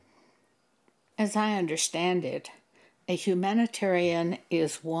As I understand it, a humanitarian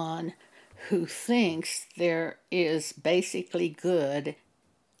is one who thinks there is basically good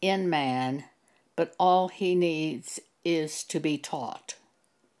in man, but all he needs is to be taught.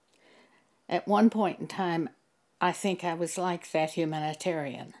 At one point in time, I think I was like that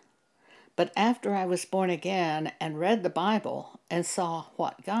humanitarian. But after I was born again and read the Bible and saw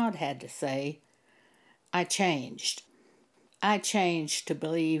what God had to say, I changed. I changed to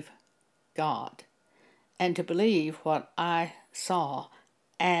believe God and to believe what I saw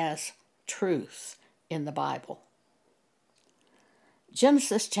as truth in the Bible.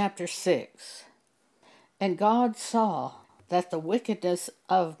 Genesis chapter 6. And God saw that the wickedness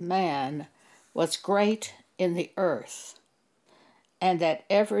of man was great in the earth, and that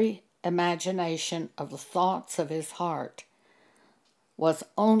every imagination of the thoughts of his heart was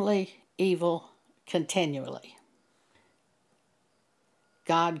only evil continually.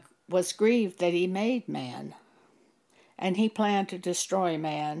 God was grieved that he made man, and he planned to destroy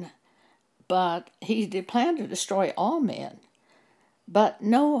man, but he did plan to destroy all men. But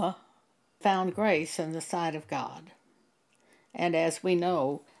Noah found grace in the sight of God. And as we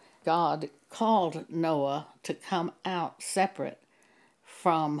know, God called Noah to come out separate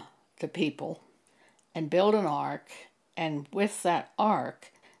from the people and build an ark, and with that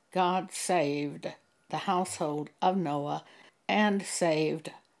ark, God saved the household of Noah and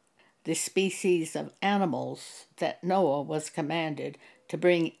saved the species of animals that Noah was commanded to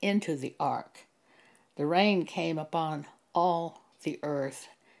bring into the ark. The rain came upon all the earth,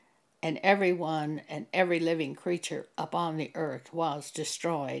 and everyone and every living creature upon the earth was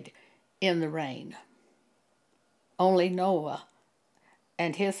destroyed in the rain. Only Noah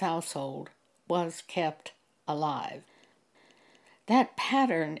and his household was kept alive. That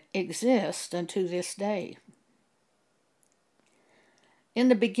pattern exists unto this day. In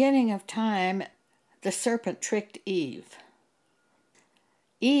the beginning of time, the serpent tricked Eve.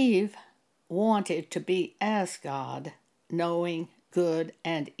 Eve wanted to be as God, knowing good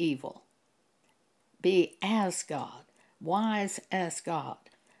and evil. Be as God, wise as God.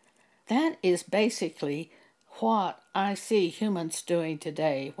 That is basically what I see humans doing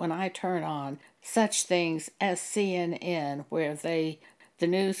today when I turn on such things as CNN, where the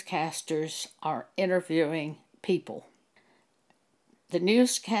newscasters are interviewing people. The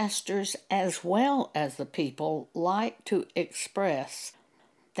newscasters, as well as the people, like to express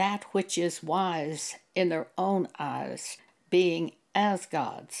that which is wise in their own eyes, being as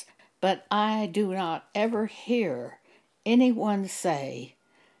God's. But I do not ever hear anyone say,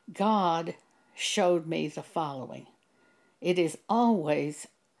 God showed me the following. It is always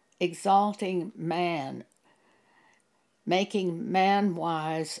exalting man, making man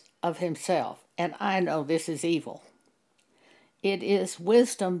wise of himself. And I know this is evil. It is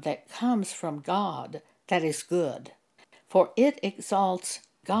wisdom that comes from God that is good, for it exalts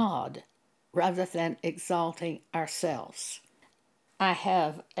God rather than exalting ourselves. I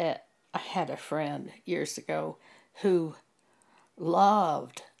had a friend years ago who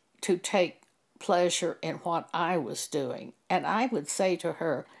loved to take pleasure in what I was doing, and I would say to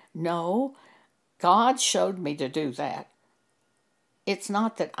her, no, God showed me to do that. It's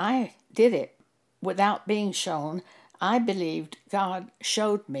not that I did it without being shown. I believed God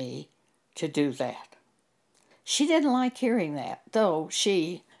showed me to do that. She didn't like hearing that, though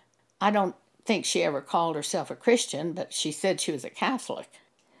I don't think she ever called herself a Christian, but she said she was a Catholic,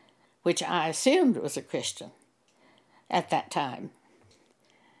 which I assumed was a Christian at that time.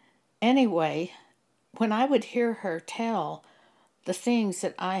 Anyway, when I would hear her tell the things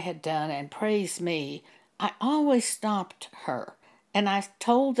that I had done and praise me, I always stopped her, and I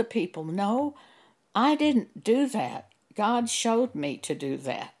told the people, no, I didn't do that. God showed me to do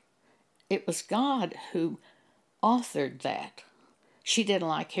that. It was God who authored that. She didn't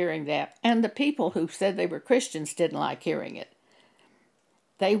like hearing that, and the people who said they were Christians didn't like hearing it.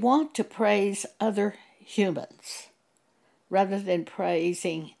 They want to praise other humans rather than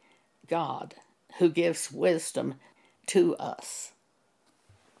praising God, who gives wisdom to us.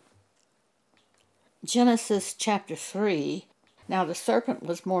 Genesis chapter 3. Now the serpent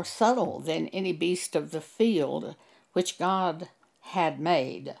was more subtle than any beast of the field which God had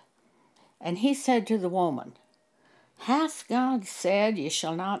made. And he said to the woman, Hath God said, Ye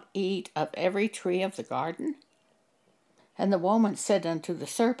shall not eat of every tree of the garden? And the woman said unto the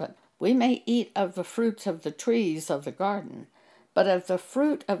serpent, We may eat of the fruits of the trees of the garden, but of the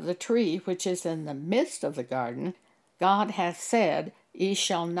fruit of the tree which is in the midst of the garden, God hath said, Ye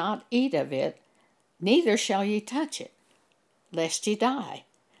shall not eat of it, neither shall ye touch it, lest ye die.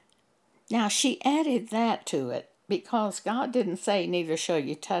 Now she added that to it, because God didn't say, Neither shall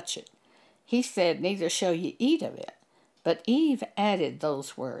ye touch it. he said, neither shall ye eat of it. But Eve added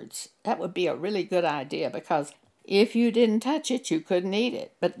those words. That would be a really good idea, because if you didn't touch it, you couldn't eat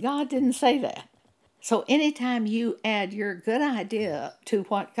it. But God didn't say that. So anytime you add your good idea to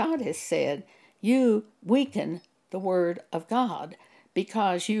what God has said, you weaken the word of God,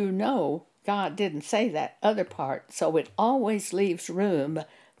 because you know God didn't say that other part. So it always leaves room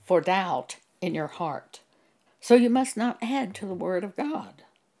for doubt in your heart. So you must not add to the word of God.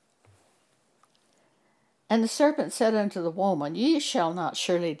 And the serpent said unto the woman, Ye shall not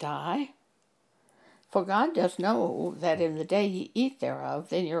surely die. For God doth know that in the day ye eat thereof,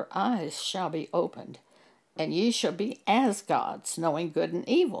 then your eyes shall be opened, and ye shall be as gods, knowing good and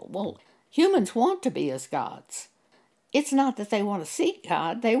evil. Well, humans want to be as gods. It's not that they want to seek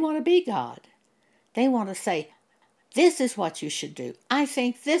God, they want to be God. They want to say, this is what you should do. I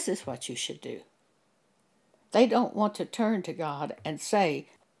think this is what you should do. They don't want to turn to God and say,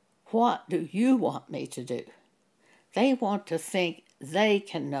 what do you want me to do? They want to think they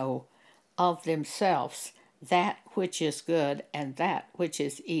can know of themselves that which is good and that which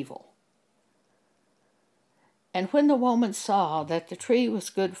is evil. And when the woman saw that the tree was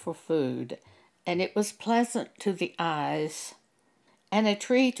good for food, and it was pleasant to the eyes, and a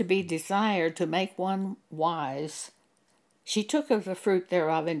tree to be desired to make one wise, she took of the fruit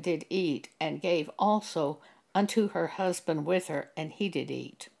thereof and did eat, and gave also unto her husband with her, and he did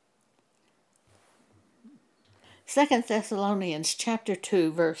eat. 2 Thessalonians chapter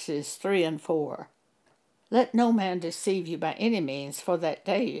 2, verses 3 and 4. Let no man deceive you by any means, for that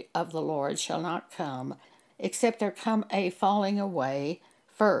day of the Lord shall not come, except there come a falling away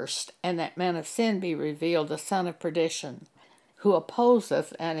first, and that man of sin be revealed, the son of perdition, who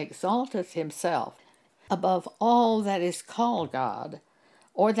opposeth and exalteth himself above all that is called God,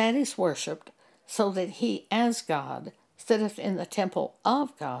 or that is worshipped, so that he as God sitteth in the temple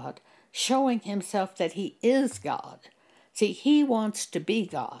of God, showing himself that he is God. See, he wants to be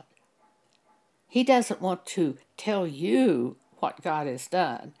God. He doesn't want to tell you what God has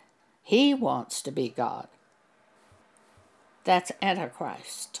done. He wants to be God. That's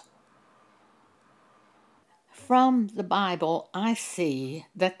Antichrist. From the Bible, I see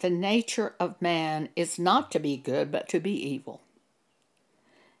that the nature of man is not to be good, but to be evil.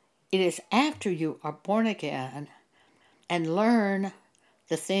 It is after you are born again and learn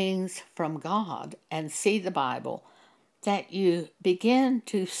the things from God and see the Bible that you begin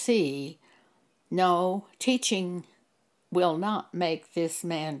to see, no, teaching will not make this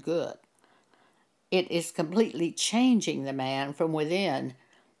man good. It is completely changing the man from within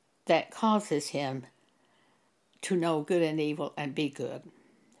that causes him to know good and evil and be good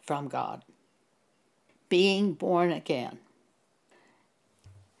from God. Being born again.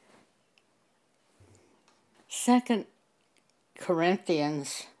 2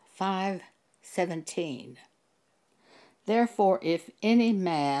 Corinthians 5:17. Therefore, if any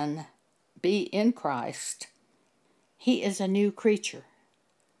man be in Christ, he is a new creature.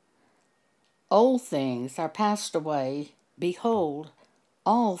 Old things are passed away. Behold,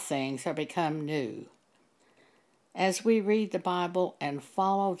 all things are become new. As we read the Bible and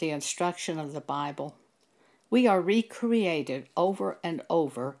follow the instruction of the Bible, we are recreated over and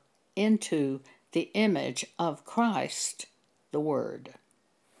over into the image of Christ, the Word.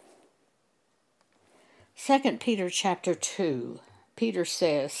 2 Peter chapter 2, Peter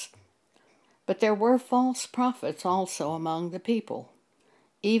says, But there were false prophets also among the people,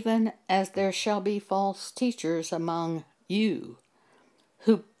 even as there shall be false teachers among you,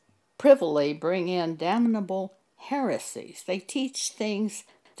 who privily bring in damnable heresies. They teach things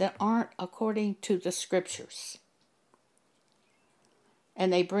that aren't according to the Scriptures.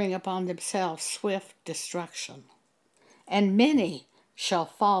 And they bring upon themselves swift destruction. And many shall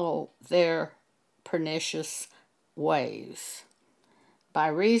follow their pernicious ways, by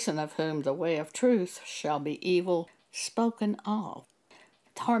reason of whom the way of truth shall be evil spoken of.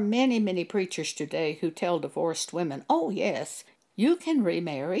 There are many, many preachers today who tell divorced women, oh yes, you can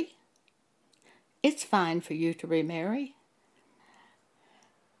remarry. It's fine for you to remarry.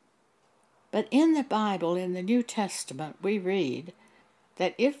 But in the Bible, in the New Testament, we read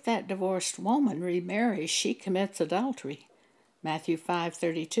that if that divorced woman remarries, she commits adultery. Matthew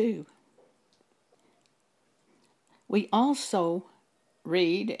 5:32. We also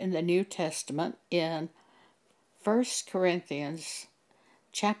read in the New Testament in 1 Corinthians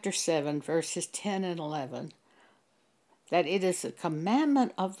chapter 7, verses 10 and 11, that it is a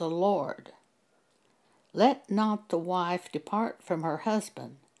commandment of the Lord, let not the wife depart from her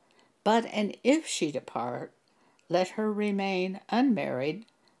husband, but and if she depart, let her remain unmarried,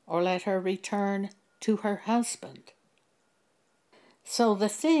 or let her return to her husband. So the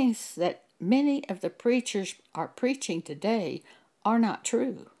things that many of the preachers are preaching today are not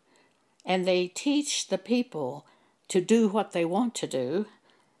true. And they teach the people to do what they want to do,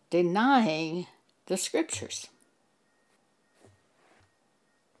 denying the scriptures.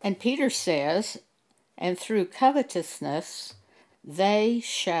 And Peter says, and through covetousness they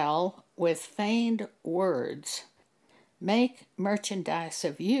shall with feigned words make merchandise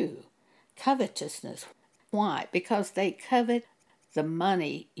of you. Covetousness. Why? Because they covet the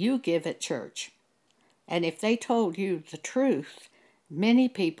money you give at church. And if they told you the truth, many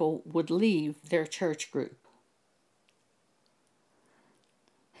people would leave their church group.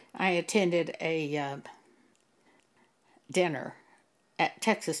 I attended a dinner at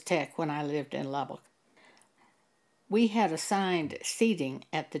Texas Tech when I lived in Lubbock. We had assigned seating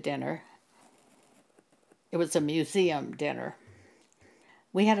at the dinner. It was a museum dinner.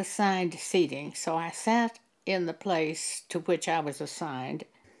 We had assigned seating, so I sat in the place to which I was assigned,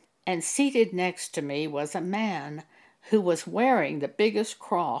 and seated next to me was a man who was wearing the biggest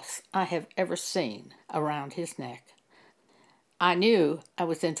cross I have ever seen around his neck. I knew I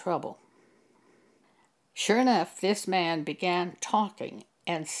was in trouble. Sure enough, this man began talking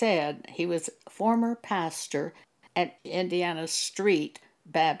and said he was former pastor at Indiana Street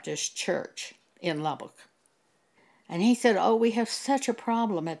Baptist Church in Lubbock. And he said, "Oh, we have such a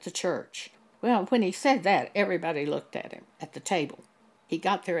problem at the church." Well, when he said that, everybody looked at him at the table. He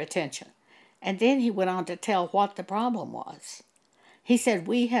got their attention. And then he went on to tell what the problem was. He said,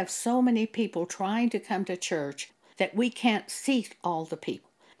 "We have so many people trying to come to church that we can't seat all the people."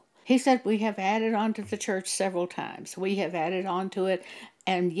 He said, "We have added on to the church several times. We have added on to it,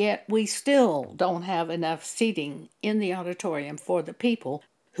 and yet we still don't have enough seating in the auditorium for the people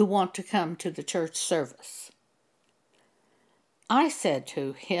who want to come to the church service." I said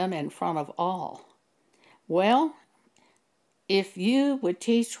to him in front of all, "Well, if you would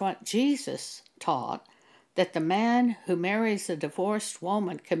teach what Jesus taught, that the man who marries a divorced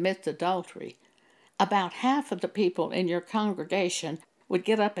woman commits adultery, about half of the people in your congregation would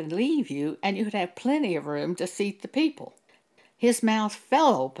get up and leave you, and you'd have plenty of room to seat the people." His mouth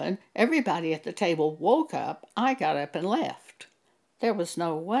fell open. Everybody at the table woke up. I got up and left. There was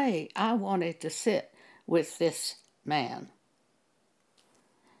no way I wanted to sit with this man.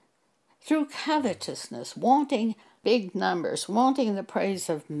 Through covetousness, wanting big numbers, wanting the praise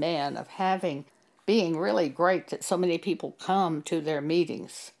of men, of being really great that so many people come to their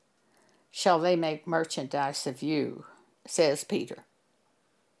meetings, shall they make merchandise of you, says Peter.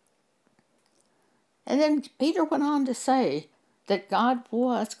 And then Peter went on to say that God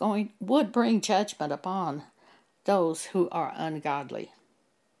would bring judgment upon those who are ungodly.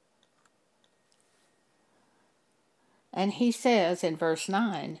 And he says in verse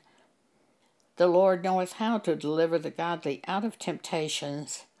 9, "The Lord knoweth how to deliver the godly out of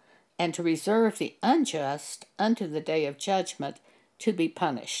temptations, and to reserve the unjust unto the day of judgment to be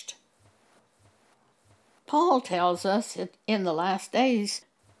punished." Paul tells us that in the last days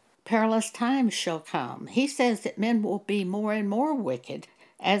perilous times shall come. He says that men will be more and more wicked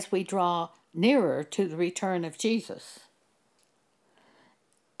as we draw nearer to the return of Jesus.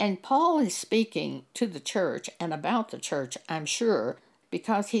 And Paul is speaking to the church and about the church, I'm sure,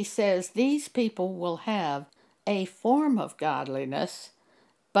 because he says these people will have a form of godliness,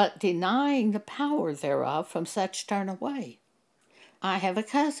 but denying the power thereof, from such turn away. I have a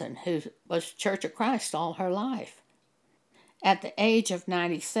cousin who was Church of Christ all her life. At the age of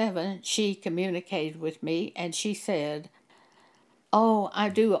 97, she communicated with me, and she said, "Oh, I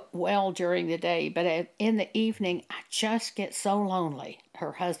do well during the day, but in the evening I just get so lonely."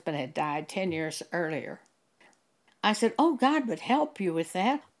 Her husband had died 10 years earlier. I said, "Oh, God would help you with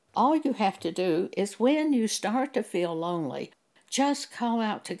that. All you have to do is when you start to feel lonely, just call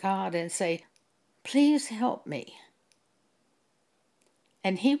out to God and say, 'Please help me.'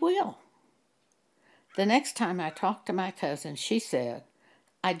 And He will." The next time I talked to my cousin, she said,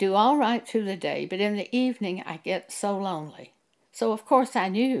 "I do all right through the day, but in the evening I get so lonely." So, of course, I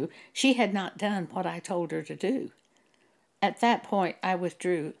knew she had not done what I told her to do. At that point, I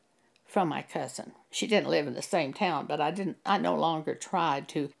withdrew from my cousin. She didn't live in the same town, but I no longer tried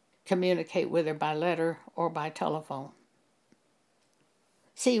to communicate with her by letter or by telephone.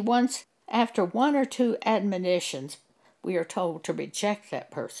 See, after one or two admonitions, we are told to reject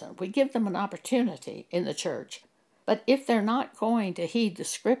that person. We give them an opportunity in the church. But if they're not going to heed the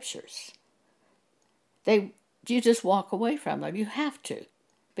scriptures, you just walk away from them. You have to,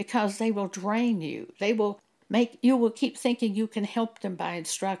 because they will drain you. You will keep thinking you can help them by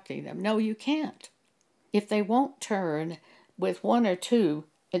instructing them. No, you can't. If they won't turn with one or two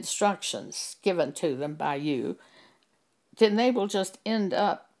instructions given to them by you, then they will just end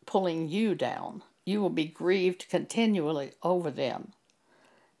up pulling you down. You will be grieved continually over them,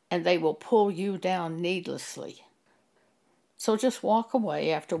 and they will pull you down needlessly. So just walk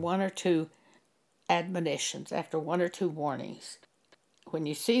away after one or two admonitions, after one or two warnings. When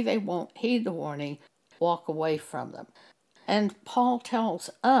you see they won't heed the warning, walk away from them. And Paul tells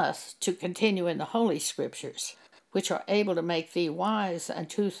us to continue in the Holy Scriptures, which are able to make thee wise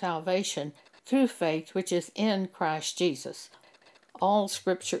unto salvation through faith which is in Christ Jesus. All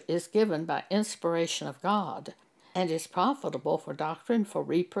Scripture is given by inspiration of God, and is profitable for doctrine, for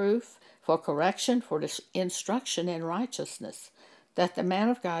reproof, for correction, for instruction in righteousness, that the man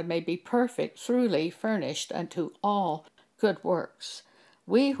of God may be perfect, truly furnished unto all good works.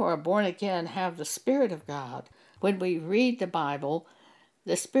 We who are born again have the Spirit of God. When we read the Bible,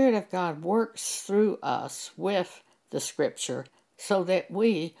 the Spirit of God works through us with the Scripture so that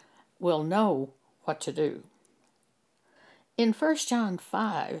we will know what to do. In 1 John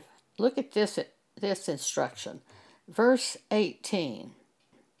 5, look at this instruction. Verse 18.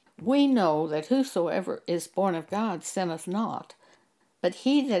 We know that whosoever is born of God sinneth not, but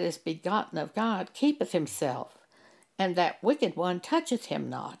he that is begotten of God keepeth himself, and that wicked one toucheth him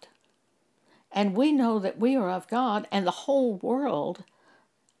not. And we know that we are of God, and the whole world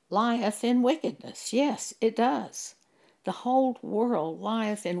lieth in wickedness. Yes, it does. The whole world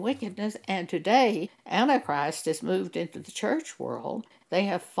lieth in wickedness, and today Antichrist has moved into the church world. They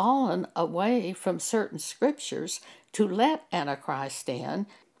have fallen away from certain scriptures to let Antichrist in,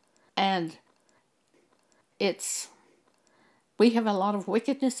 and we have a lot of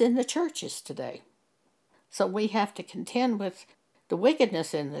wickedness in the churches today. So we have to contend with the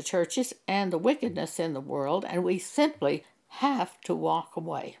wickedness in the churches and the wickedness in the world, and we simply have to walk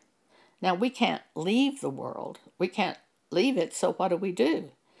away. Now, we can't leave the world. We can't leave it, so what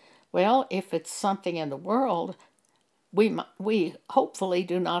do? Well, if it's something in the world, we hopefully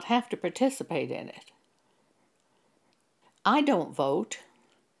do not have to participate in it. I don't vote,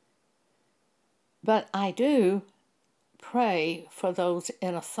 but I do pray for those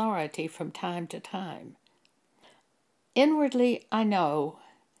in authority from time to time. Inwardly, I know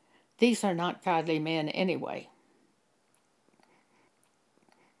these are not godly men anyway.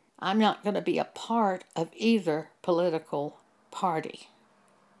 I'm not going to be a part of either political party.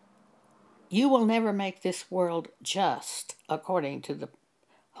 You will never make this world just, according to the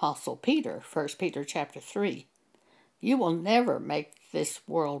Apostle Peter, 1 Peter chapter 3. You will never make this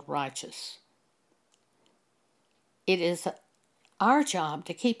world righteous. It is our job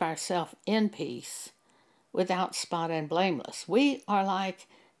to keep ourselves in peace, without spot and blameless. We are like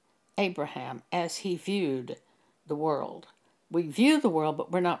Abraham as he viewed the world. We view the world,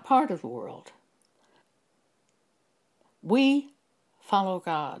 but we're not part of the world. We follow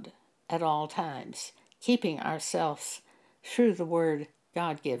God at all times, keeping ourselves through the word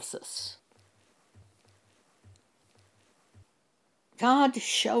God gives us. God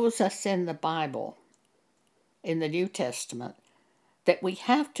shows us in the Bible, in the New Testament, that we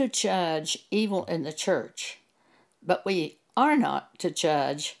have to judge evil in the church, but we are not to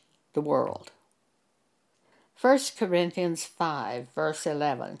judge the world. 1 Corinthians 5, verse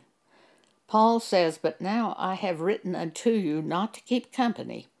 11. Paul says, But now I have written unto you not to keep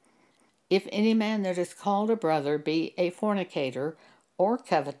company, if any man that is called a brother be a fornicator, or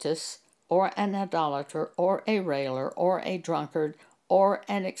covetous, or an idolater, or a railer, or a drunkard, or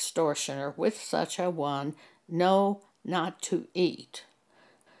an extortioner, with such a one, no, not to eat.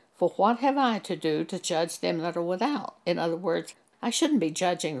 For what have I to do to judge them that are without? In other words, I shouldn't be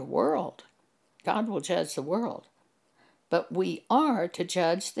judging the world. God will judge the world. But we are to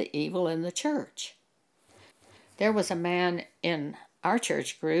judge the evil in the church. There was a man in our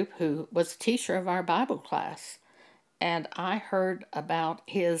church group who was a teacher of our Bible class, and I heard about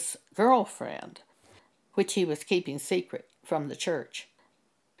his girlfriend, which he was keeping secret from the church.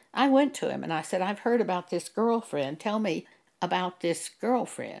 I went to him and I said, I've heard about this girlfriend. Tell me about this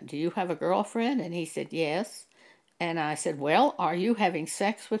girlfriend. Do you have a girlfriend? And he said, yes. And I said, well, are you having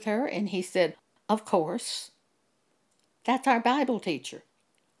sex with her? And he said, of course. That's our Bible teacher.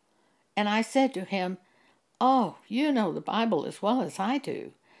 And I said to him, oh, you know the Bible as well as I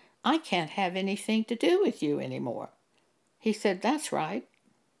do. I can't have anything to do with you anymore. He said, that's right.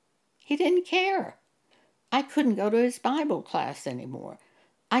 He didn't care. I couldn't go to his Bible class anymore.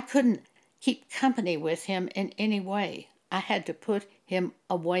 I couldn't keep company with him in any way. I had to put him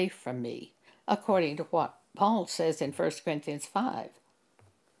away from me, according to what Paul says in 1 Corinthians 5.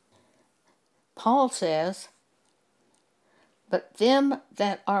 Paul says, but them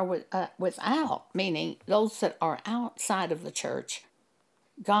that are without, meaning those that are outside of the church,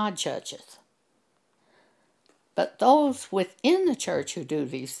 God judgeth. But those within the church who do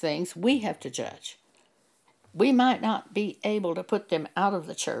these things, we have to judge. We might not be able to put them out of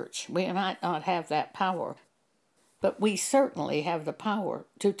the church. We might not have that power. But we certainly have the power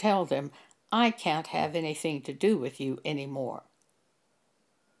to tell them, I can't have anything to do with you anymore.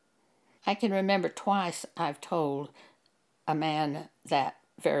 I can remember twice I've told a man that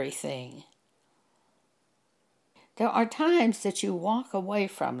very thing. There are times that you walk away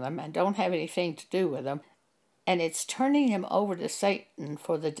from them and don't have anything to do with them, and it's turning him over to Satan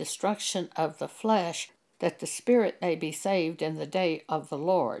for the destruction of the flesh, that the spirit may be saved in the day of the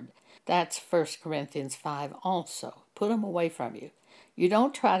Lord. That's 1 Corinthians 5 also. Put them away from you. You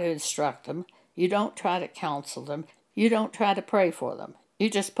don't try to instruct them. You don't try to counsel them. You don't try to pray for them. You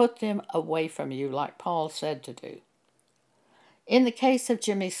just put them away from you like Paul said to do. In the case of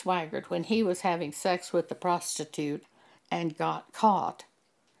Jimmy Swaggart, when he was having sex with the prostitute and got caught,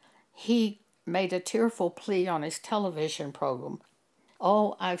 he made a tearful plea on his television program,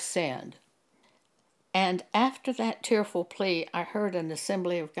 "Oh, I've sinned." And after that tearful plea, I heard an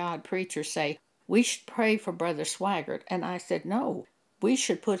Assembly of God preacher say, "We should pray for Brother Swaggart." And I said, "No, we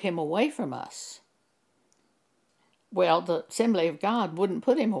should put him away from us." Well, the Assembly of God wouldn't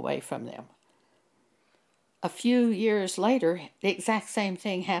put him away from them. A few years later, the exact same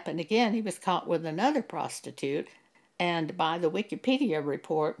thing happened again. He was caught with another prostitute, and by the Wikipedia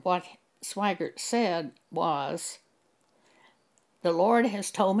report, what Swaggart said was, "The Lord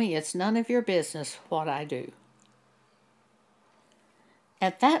has told me it's none of your business what I do."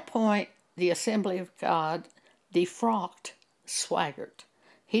 At that point, the Assembly of God defrocked Swaggart.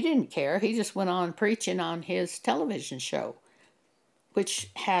 He didn't care. He just went on preaching on his television show,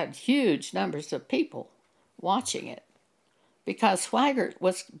 which had huge numbers of people watching it, because Swaggart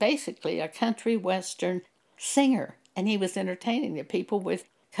was basically a country western singer, and he was entertaining the people with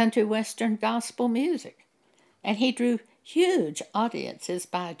country western gospel music, and he drew huge audiences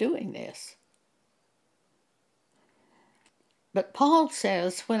by doing this. But Paul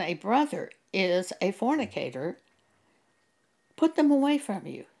says when a brother is a fornicator, put them away from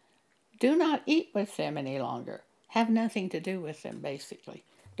you. Do not eat with them any longer. Have nothing to do with them, basically.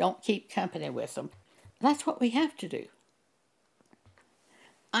 Don't keep company with them. That's what we have to do.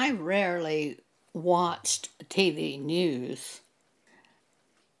 I rarely watched TV news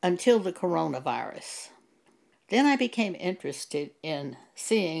until the coronavirus. Then I became interested in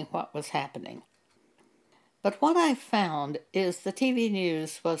seeing what was happening. But what I found is the TV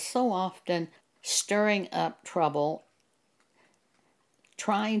news was so often stirring up trouble,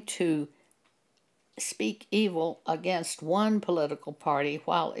 trying to speak evil against one political party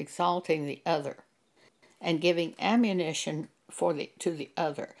while exalting the other, and giving ammunition to the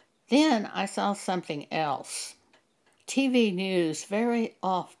other. Then I saw something else. TV news very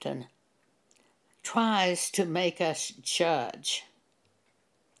often tries to make us judge.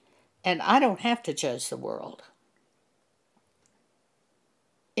 And I don't have to judge the world.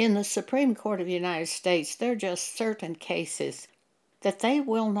 In the Supreme Court of the United States, there are just certain cases that they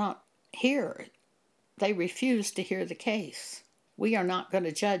will not hear. They refuse to hear the case. We are not going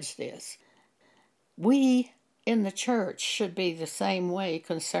to judge this. We in the church should be the same way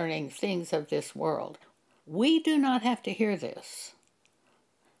concerning things of this world. We do not have to hear this.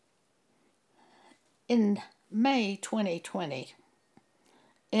 In May 2020,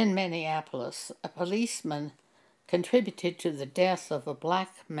 in Minneapolis, a policeman contributed to the death of a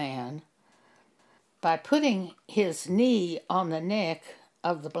black man by putting his knee on the neck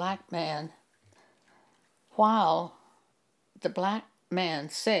of the black man while the black man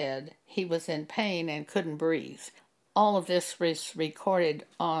said he was in pain and couldn't breathe. All of this was recorded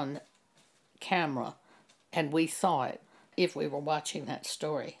on camera, and we saw it if we were watching that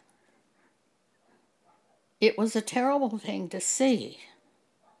story. It was a terrible thing to see.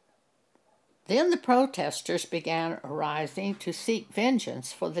 Then the protesters began arising to seek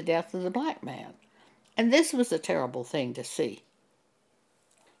vengeance for the death of the black man. And this was a terrible thing to see.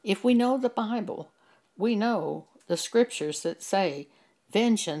 If we know the Bible, we know the scriptures that say,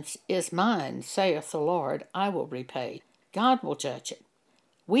 "Vengeance is mine, saith the Lord, I will repay." God will judge it.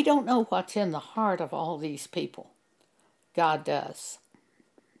 We don't know what's in the heart of all these people. God does.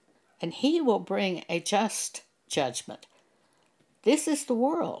 And He will bring a just judgment. This is the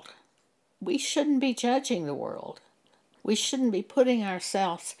world. We shouldn't be judging the world. We shouldn't be putting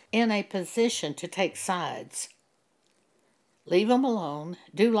ourselves in a position to take sides. Leave them alone.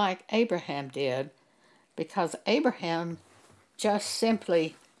 Do like Abraham did, because Abraham just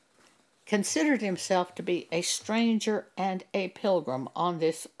simply considered himself to be a stranger and a pilgrim on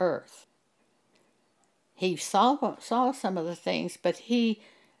this earth. He saw some of the things, but he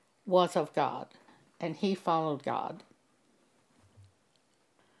was of God. and he followed God.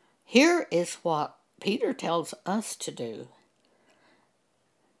 Here is what Peter tells us to do.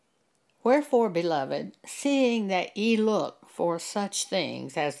 Wherefore, beloved, seeing that ye look for such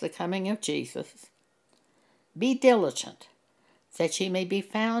things as the coming of Jesus, be diligent, that ye may be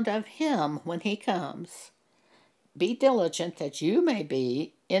found of him when he comes. Be diligent that you may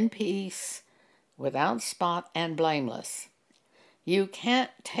be in peace, without spot and blameless. You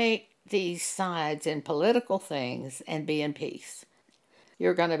can't take these sides in political things and be in peace.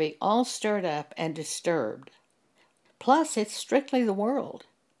 You're going to be all stirred up and disturbed. Plus, it's strictly the world.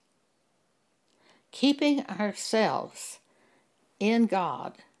 Keeping ourselves in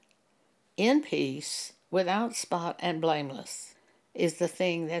God, in peace, without spot and blameless, is the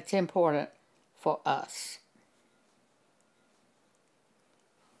thing that's important for us.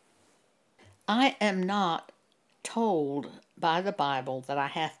 I am not told by the Bible that I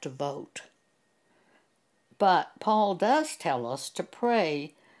have to vote. But Paul does tell us to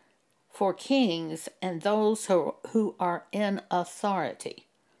pray for kings and those who are in authority,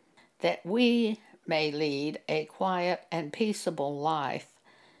 that we may lead a quiet and peaceable life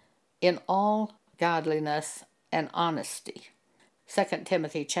in all godliness and honesty. 2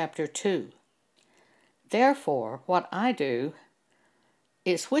 Timothy chapter 2. Therefore, what I do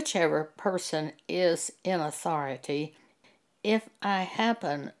is whichever person is in authority, if I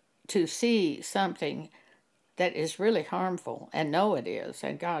happen to see something that is really harmful, and know it is,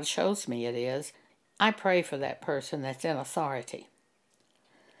 and God shows me it is, I pray for that person that's in authority.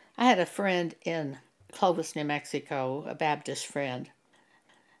 I had a friend in Clovis, New Mexico, a Baptist friend,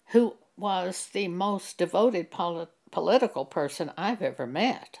 who was the most devoted political person I've ever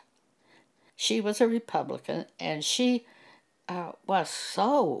met. She was a Republican, and she was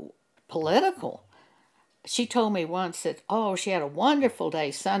so political. She told me once that, she had a wonderful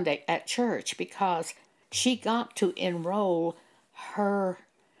day Sunday at church because she got to enroll her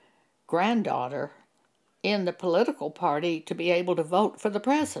granddaughter in the political party to be able to vote for the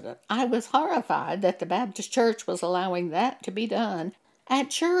president. I was horrified that the Baptist church was allowing that to be done at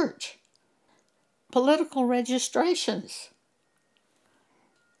church. Political registrations.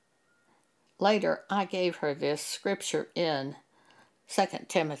 Later, I gave her this scripture in 2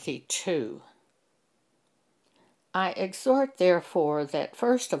 Timothy 2. I exhort, therefore, that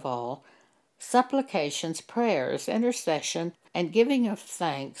first of all, supplications, prayers, intercession, and giving of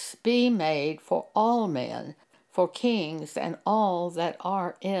thanks be made for all men, for kings and all that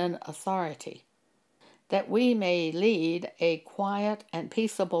are in authority, that we may lead a quiet and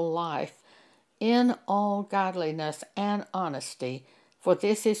peaceable life in all godliness and honesty, for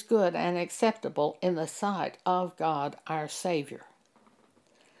this is good and acceptable in the sight of God our Savior.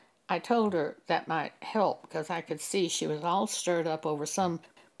 I told her that might help because I could see she was all stirred up over some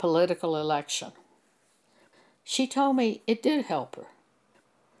political election. She told me it did help her.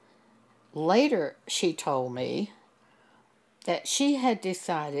 Later, she told me that she had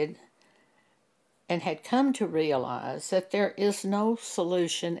decided and had come to realize that there is no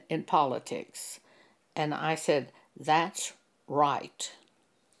solution in politics. And I said, that's right.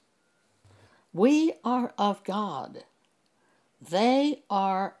 We are of God. They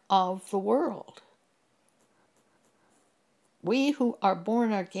are of the world. We who are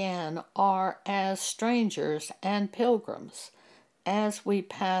born again are as strangers and pilgrims as we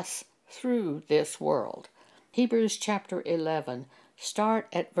pass through this world. Hebrews chapter 11, start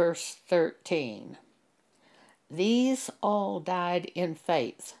at verse 13. These all died in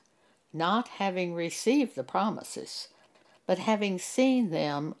faith, not having received the promises, but having seen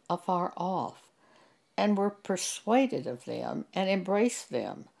them afar off, and were persuaded of them, and embraced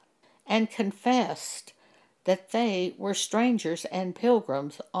them, and confessed that they were strangers and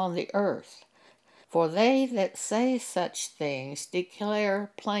pilgrims on the earth. For they that say such things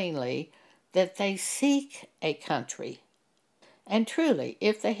declare plainly that they seek a country. And truly,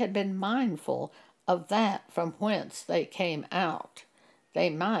 if they had been mindful of that from whence they came out, they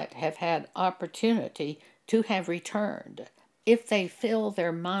might have had opportunity to have returned, if they fill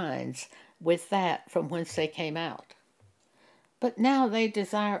their minds with that from whence they came out. But now they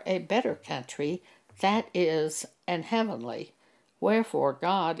desire a better country, that is, an heavenly. Wherefore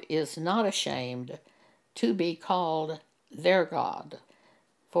God is not ashamed to be called their God,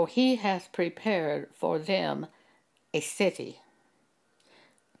 for he hath prepared for them a city.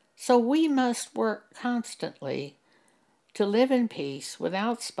 So we must work constantly to live in peace,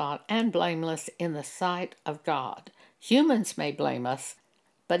 without spot and blameless in the sight of God. Humans may blame us,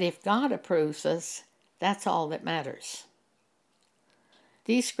 but if God approves us, that's all that matters.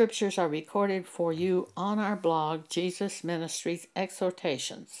 These scriptures are recorded for you on our blog, Jesus Ministries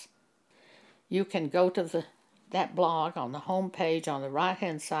Exhortations. you can go to that blog on the home page. On the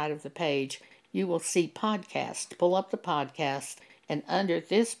right-hand side of the page, you will see podcast. Pull up the podcast, and under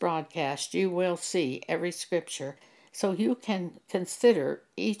this broadcast, you will see every scripture, so you can consider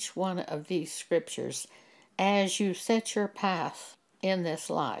each one of these scriptures as you set your path in this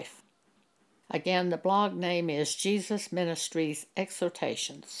life. Again, the blog name is Jesus Ministries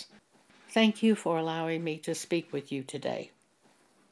Exhortations. Thank you for allowing me to speak with you today.